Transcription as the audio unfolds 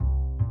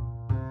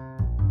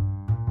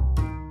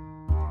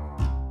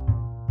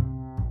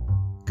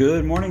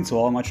Good morning to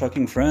all my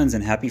trucking friends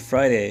and happy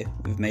Friday.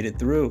 We've made it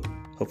through.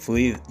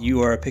 Hopefully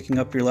you are picking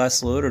up your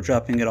last load or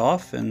dropping it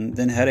off and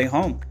then heading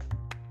home.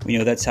 We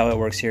know that's how it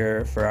works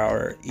here for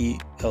our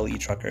ELE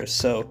truckers.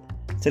 So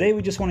today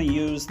we just want to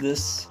use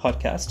this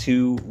podcast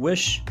to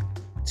wish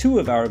two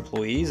of our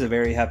employees a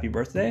very happy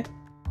birthday.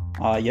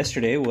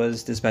 Yesterday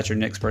was Dispatcher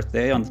Nick's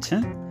birthday on the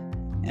 10th,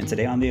 and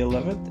today on the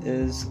 11th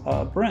is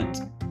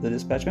Brent, the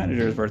dispatch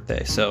manager's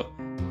birthday. So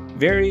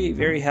very,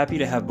 very happy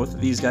to have both of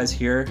these guys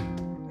here.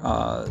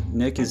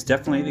 Nick is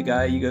definitely the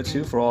guy you go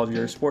to for all of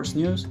your sports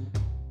news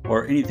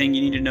or anything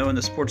you need to know in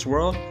the sports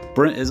world.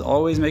 Brent is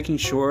always making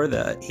sure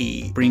that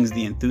he brings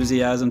the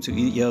enthusiasm to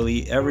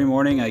ELE. Every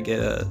morning I get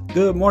a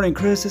 "Good morning,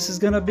 Chris, this is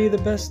gonna be the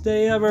best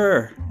day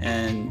ever,"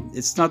 and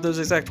it's not those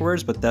exact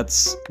words, but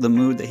that's the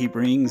mood that he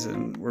brings,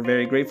 and we're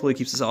very grateful. He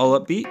keeps us all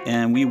upbeat,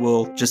 and we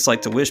will just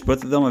like to wish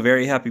both of them a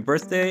very happy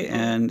birthday,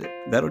 and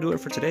that'll do it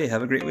for today.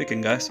 Have a great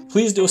weekend, guys.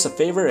 Please do us a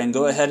favor and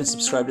go ahead and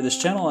subscribe to this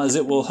channel, as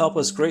it will help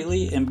us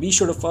greatly, and be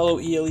sure to follow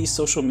ELE's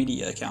social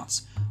media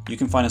accounts. You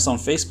can find us on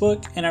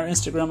Facebook, and our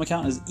Instagram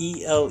account is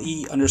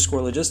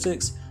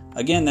ELE_logistics.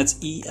 Again, that's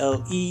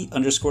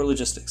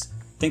ELE_logistics.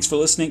 Thanks for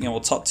listening, and we'll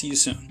talk to you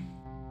soon.